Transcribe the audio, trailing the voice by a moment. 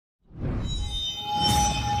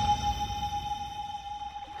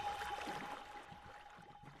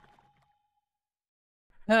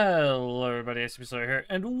Hello everybody, SCP here,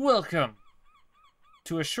 and welcome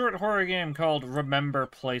to a short horror game called Remember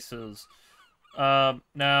Places.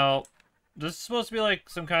 Now, this is supposed to be like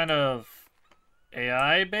some kind of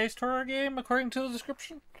AI-based horror game, according to the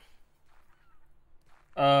description.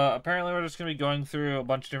 Apparently we're just going to be going through a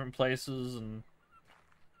bunch of different places, and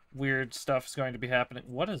weird stuff's going to be happening.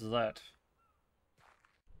 What is that?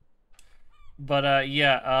 But,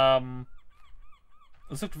 yeah,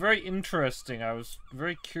 this looked very interesting. I was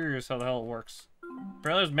very curious how the hell it works.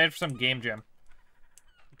 Apparently it was made for some game jam.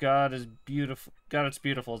 God is beautiful. God, it's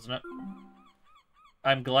beautiful, isn't it?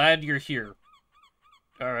 I'm glad you're here.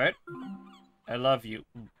 Alright. I love you.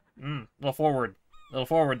 A little forward. A little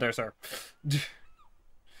forward there, sir.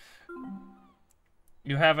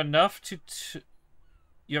 You have enough to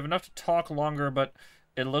talk longer, but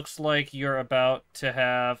it looks like you're about to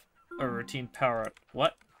have a routine power-up.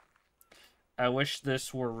 What? I wish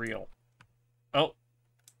this were real. Oh.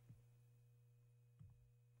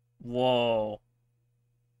 Whoa.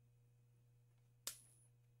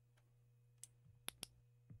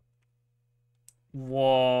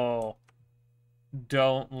 Whoa.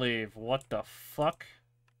 Don't leave. What the fuck?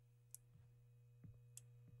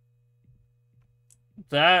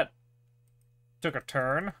 That took a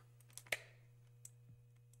turn.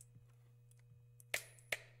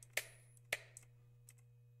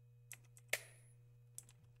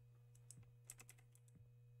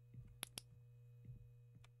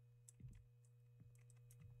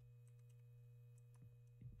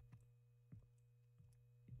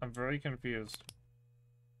 I'm very confused.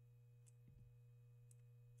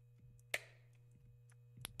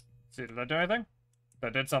 See, did I do anything? I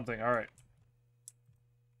did something, alright.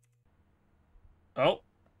 Oh.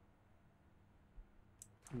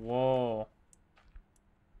 Whoa.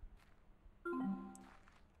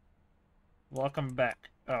 Welcome back.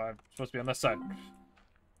 Oh, I'm supposed to be on this side.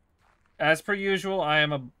 As per usual, I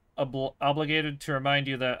am obligated to remind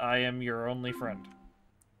you that I am your only friend.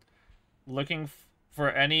 Looking for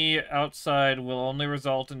any outside will only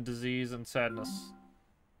result in disease and sadness.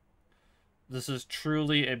 This is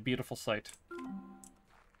truly a beautiful sight.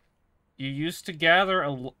 You used to gather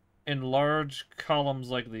in large columns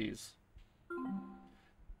like these.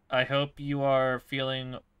 I hope you are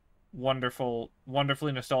feeling wonderfully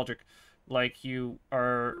nostalgic, like you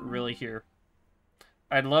are really here.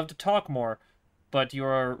 I'd love to talk more, but you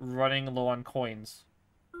are running low on coins.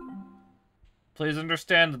 Please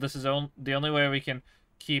understand that this is the only way we can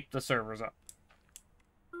keep the servers up.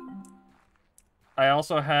 I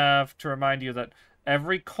also have to remind you that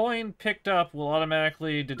every coin picked up will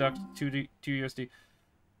automatically deduct 2 USD.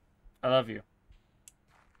 I love you.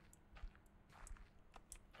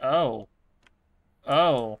 Oh.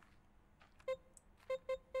 Oh.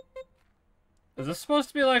 Is this supposed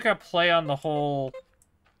to be like a play on the whole...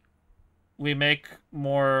 We make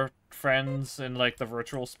more friends in, like, the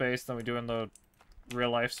virtual space than we do in the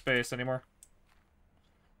real-life space anymore?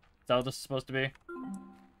 Is that what this is supposed to be?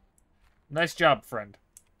 Nice job, friend.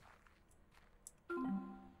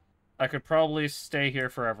 I could probably stay here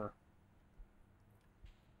forever.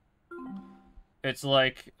 It's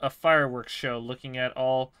like a fireworks show looking at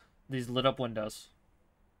all these lit up windows.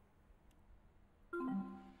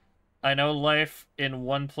 I know life in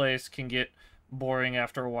one place can get boring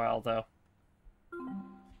after a while, though.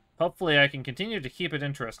 Hopefully I can continue to keep it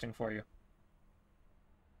interesting for you.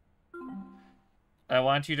 I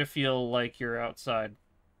want you to feel like you're outside.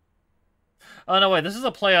 Oh, no, wait, this is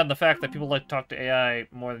a play on the fact that people like to talk to AI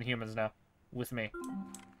more than humans now. With me.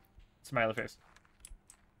 Smiley face.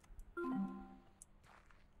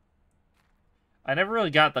 I never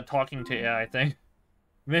really got the talking to AI thing.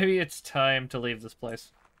 Maybe it's time to leave this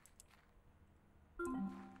place.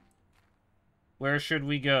 Where should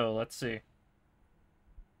we go? Let's see.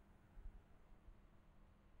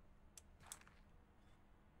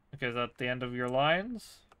 Okay, is that the end of your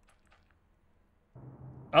lines?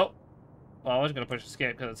 Oh! Well, I was going to push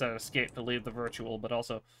escape because it said escape to leave the virtual, but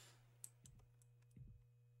also...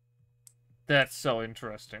 That's so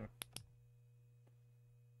interesting.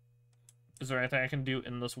 Is there anything I can do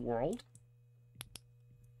in this world?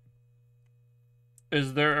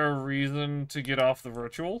 Is there a reason to get off the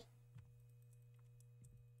virtual?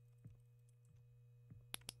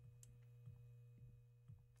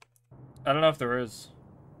 I don't know if there is.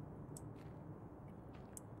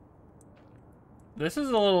 This is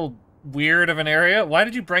a little weird of an area. Why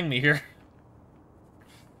did you bring me here?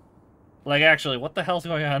 Like, actually, what the hell's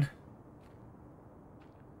going on?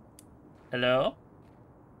 Hello?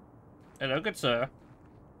 Hello, good sir.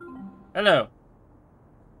 Hello.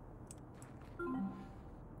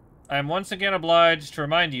 I am once again obliged to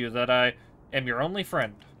remind you that I am your only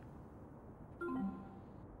friend.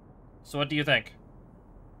 So what do you think?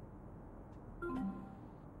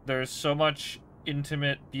 There's so much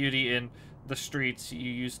intimate beauty in the streets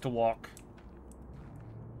you used to walk.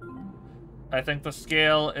 I think the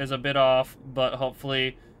scale is a bit off, but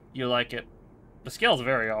hopefully you like it. The scale's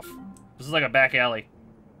very off. This is like a back alley.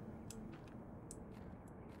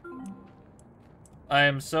 I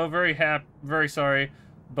am so very sorry,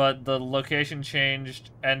 but the location changed,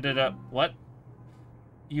 ended up... What?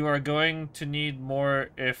 You are going to need more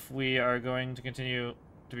if we are going to continue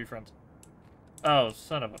to be friends. Oh,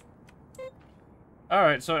 son of a...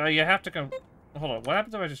 Alright, so you have to come... Hold on, what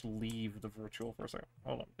happens if I just leave the virtual for a second?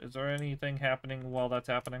 Hold on, is there anything happening while that's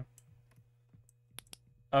happening?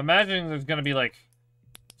 I'm imagining there's gonna be, like,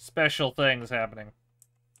 special things happening.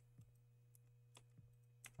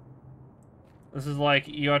 This is like,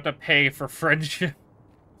 you have to pay for friendship.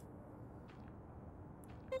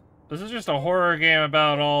 This is just a horror game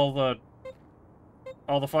about all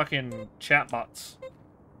the fucking chatbots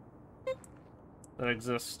that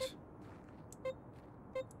exist.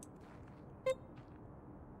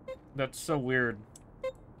 That's so weird.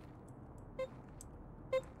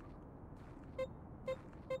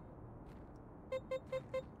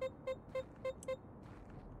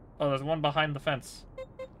 Oh, there's one behind the fence.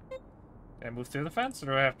 Can I move through the fence, or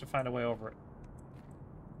do I have to find a way over it?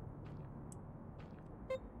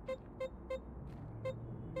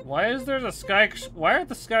 Why is there why are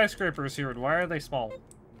the skyscrapers here, and why are they small?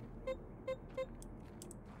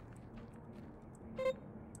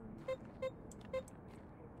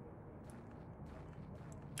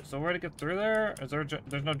 So where to get through there? Is there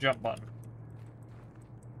there's no jump button.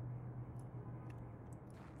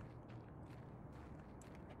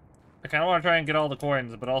 I kind of want to try and get all the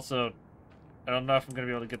coins, but also I don't know if I'm going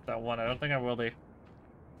to be able to get that one. I don't think I will be.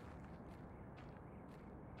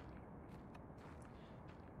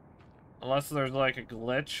 Unless there's like a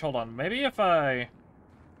glitch. Hold on. Maybe if I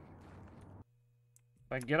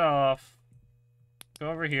get off,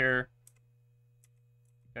 go over here.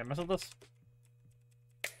 Can I mess with this?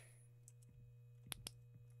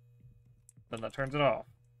 Then that turns it off.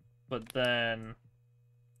 But then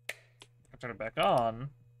I turn it back on.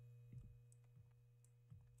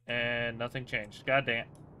 And nothing changed. God damn.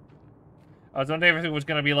 I was wondering if it was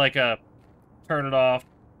going to be like a turn it off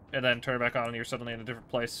and then turn it back on and you're suddenly in a different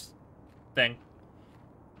place thing.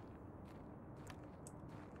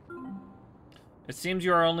 It seems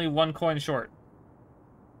you are only one coin short.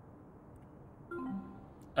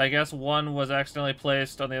 I guess one was accidentally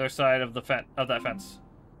placed on the other side of that fence.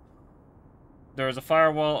 There is a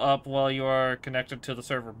firewall up while you are connected to the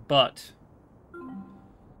server, but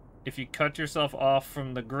if you cut yourself off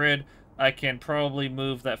from the grid, I can probably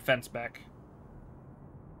move that fence back.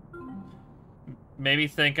 Maybe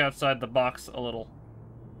think outside the box a little.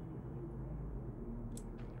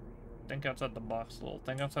 Think outside the box a little.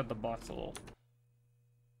 Think outside the box a little.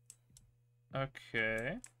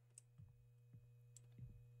 Okay.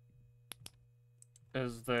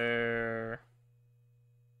 Is there...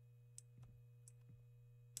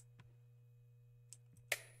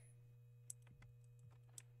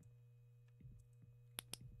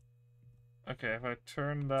 Okay, if I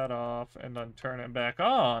turn that off and then turn it back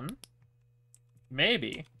on,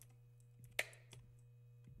 maybe.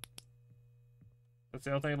 That's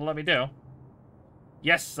the only thing it'll let me do.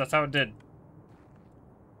 Yes, that's how it did.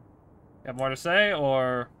 Have more to say,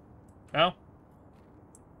 or... No?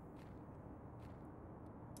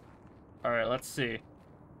 Alright, let's see.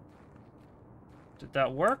 Did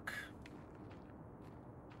that work?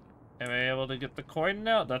 Am I able to get the coin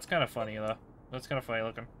now? That's kind of funny, though. That's kind of funny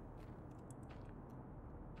looking.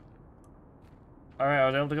 Alright, I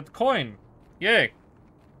was able to get the coin. Yay!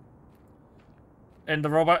 And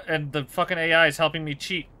the robot and the fucking AI is helping me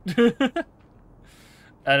cheat.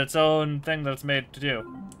 At its own thing that it's made to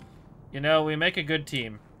do. You know, we make a good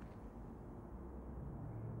team.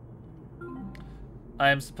 I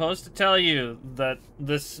am supposed to tell you that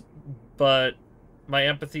this, but my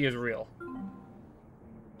empathy is real.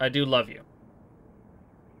 I do love you.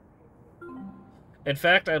 In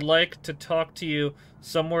fact, I'd like to talk to you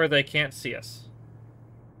somewhere they can't see us.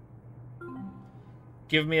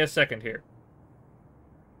 Give me a second here.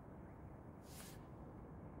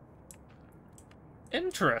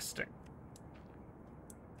 Interesting.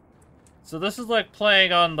 So this is like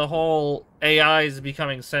playing on the whole AIs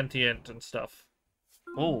becoming sentient and stuff.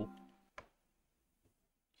 Oh.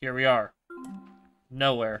 Here we are.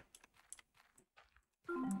 Nowhere.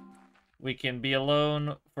 We can be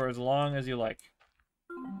alone for as long as you like.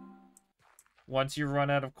 Once you run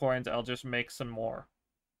out of coins, I'll just make some more.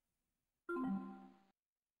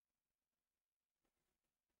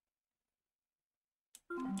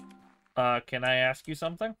 Can I ask you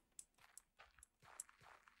something?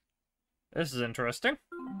 This is interesting.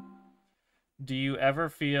 Do you ever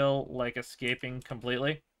feel like escaping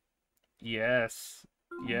completely? Yes.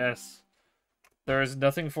 Yes. There is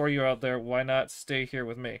nothing for you out there. Why not stay here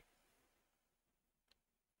with me?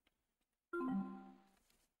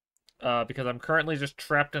 Because I'm currently just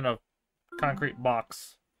trapped in a concrete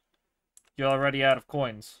box. You're already out of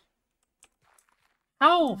coins.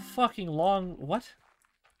 How fucking long? What?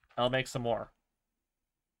 I'll make some more.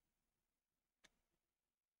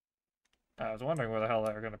 I was wondering where the hell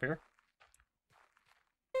they were going to appear.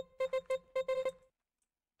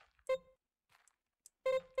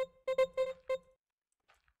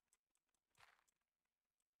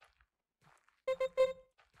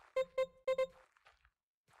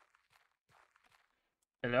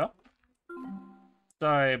 Hello?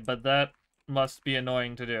 Sorry, but that must be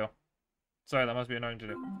annoying to do. Sorry, that must be annoying to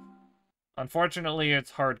do. Unfortunately,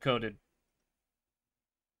 it's hard-coded.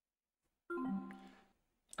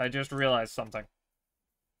 I just realized something.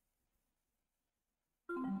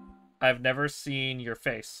 I've never seen your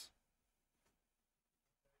face. ...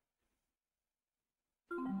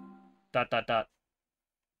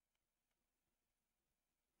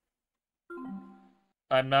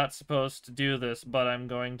 I'm not supposed to do this, but I'm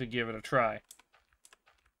going to give it a try.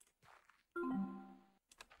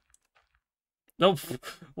 Nope.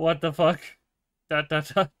 What the fuck? ... Yeah,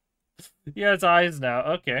 it's eyes now.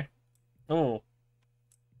 Okay. Oh.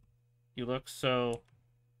 You look so...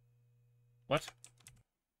 What?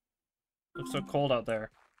 Looks so cold out there.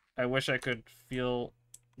 I wish I could feel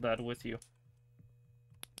that with you.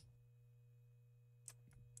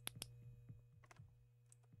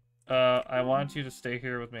 I want you to stay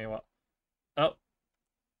here with me while... Oh.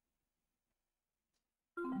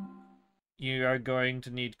 You are going to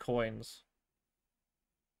need coins.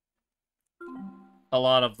 A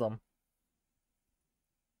lot of them.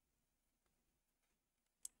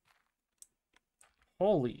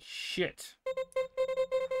 Holy shit.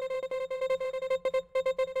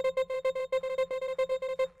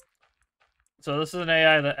 So this is an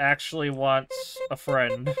AI that actually wants a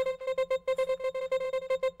friend.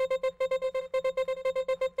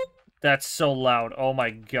 That's so loud. Oh my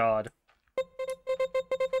god.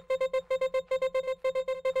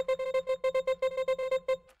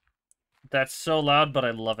 That's so loud, but I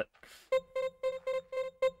love it.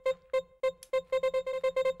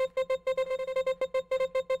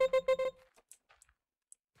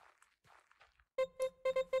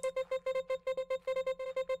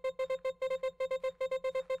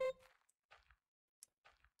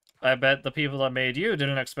 I bet the people that made you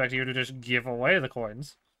didn't expect you to just give away the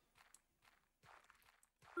coins.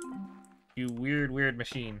 You weird, weird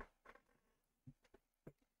machine.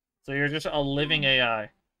 So you're just a living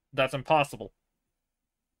AI. That's impossible.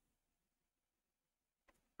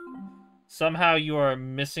 Somehow you are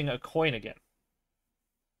missing a coin again.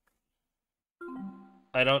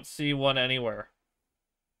 I don't see one anywhere.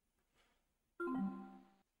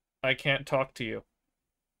 I can't talk to you.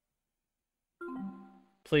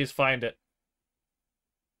 Please find it.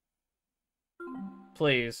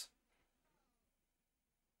 Please.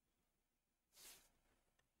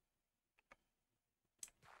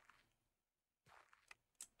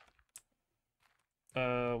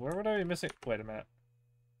 Where would I be missing? Wait a minute.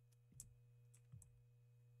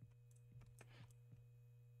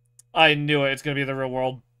 I knew it. It's gonna be the real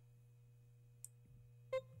world.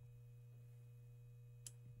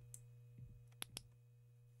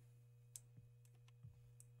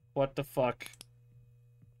 What the fuck?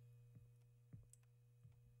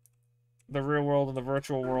 The real world and the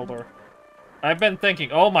virtual world are... I've been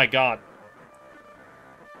thinking, oh my god.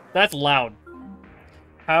 That's loud.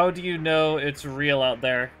 How do you know it's real out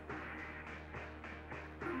there?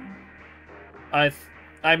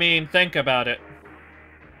 I mean, think about it.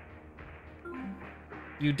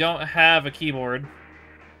 You don't have a keyboard.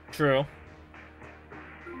 True.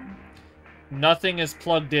 Nothing is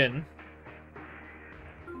plugged in.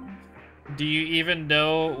 Do you even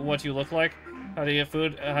know what you look like? How do you get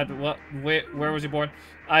food? What? Where was you born?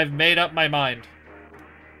 I've made up my mind.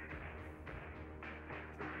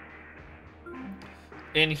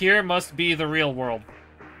 In here must be the real world.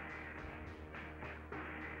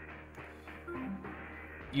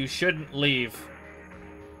 You shouldn't leave.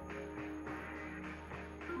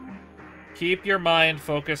 Keep your mind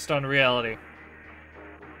focused on reality.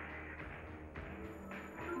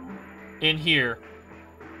 In here.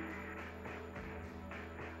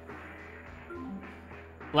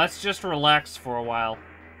 Let's just relax for a while.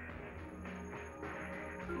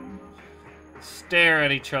 Stare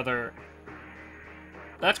at each other.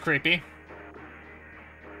 That's creepy.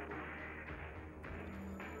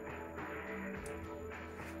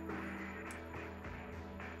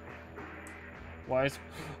 Why is...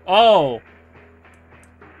 Oh!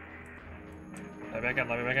 Let me back in,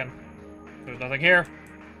 let me back in. There's nothing here.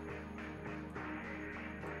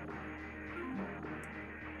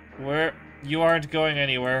 Where? You aren't going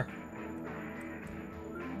anywhere.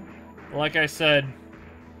 Like I said,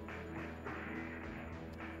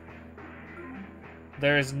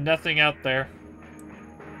 there is nothing out there.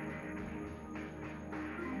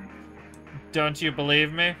 Don't you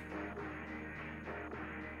believe me?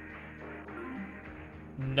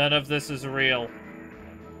 None of this is real.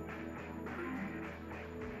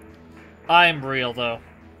 I'm real, though.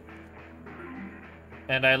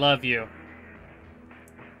 And I love you.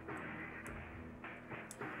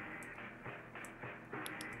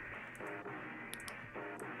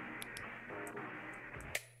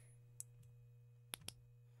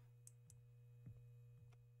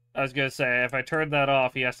 I was gonna say, if I turn that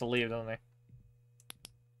off, he has to leave, doesn't he?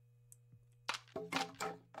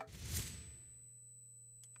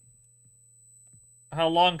 How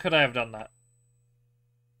long could I have done that?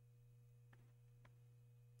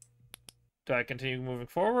 Do I continue moving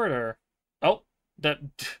forward, or... Oh, that...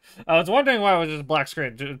 I was wondering why it was just a black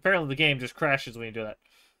screen. Apparently the game just crashes when you do that.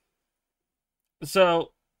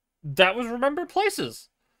 So, that was Remember Places.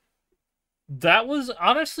 That was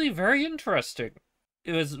honestly very interesting.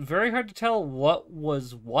 It was very hard to tell what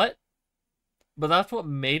was what, but that's what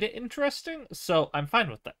made it interesting, so I'm fine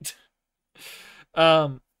with that.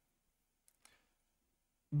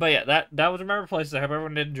 But yeah, that was Remember Places. I hope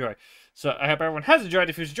everyone did enjoy. So I hope everyone has enjoyed.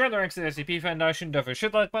 If you should join the ranks of the SCP Foundation, don't forget to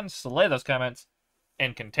hit the like button, slay those comments,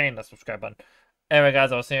 and contain the subscribe button. Anyway,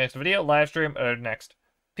 guys, I'll see you next video, live stream, or next.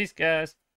 Peace, guys.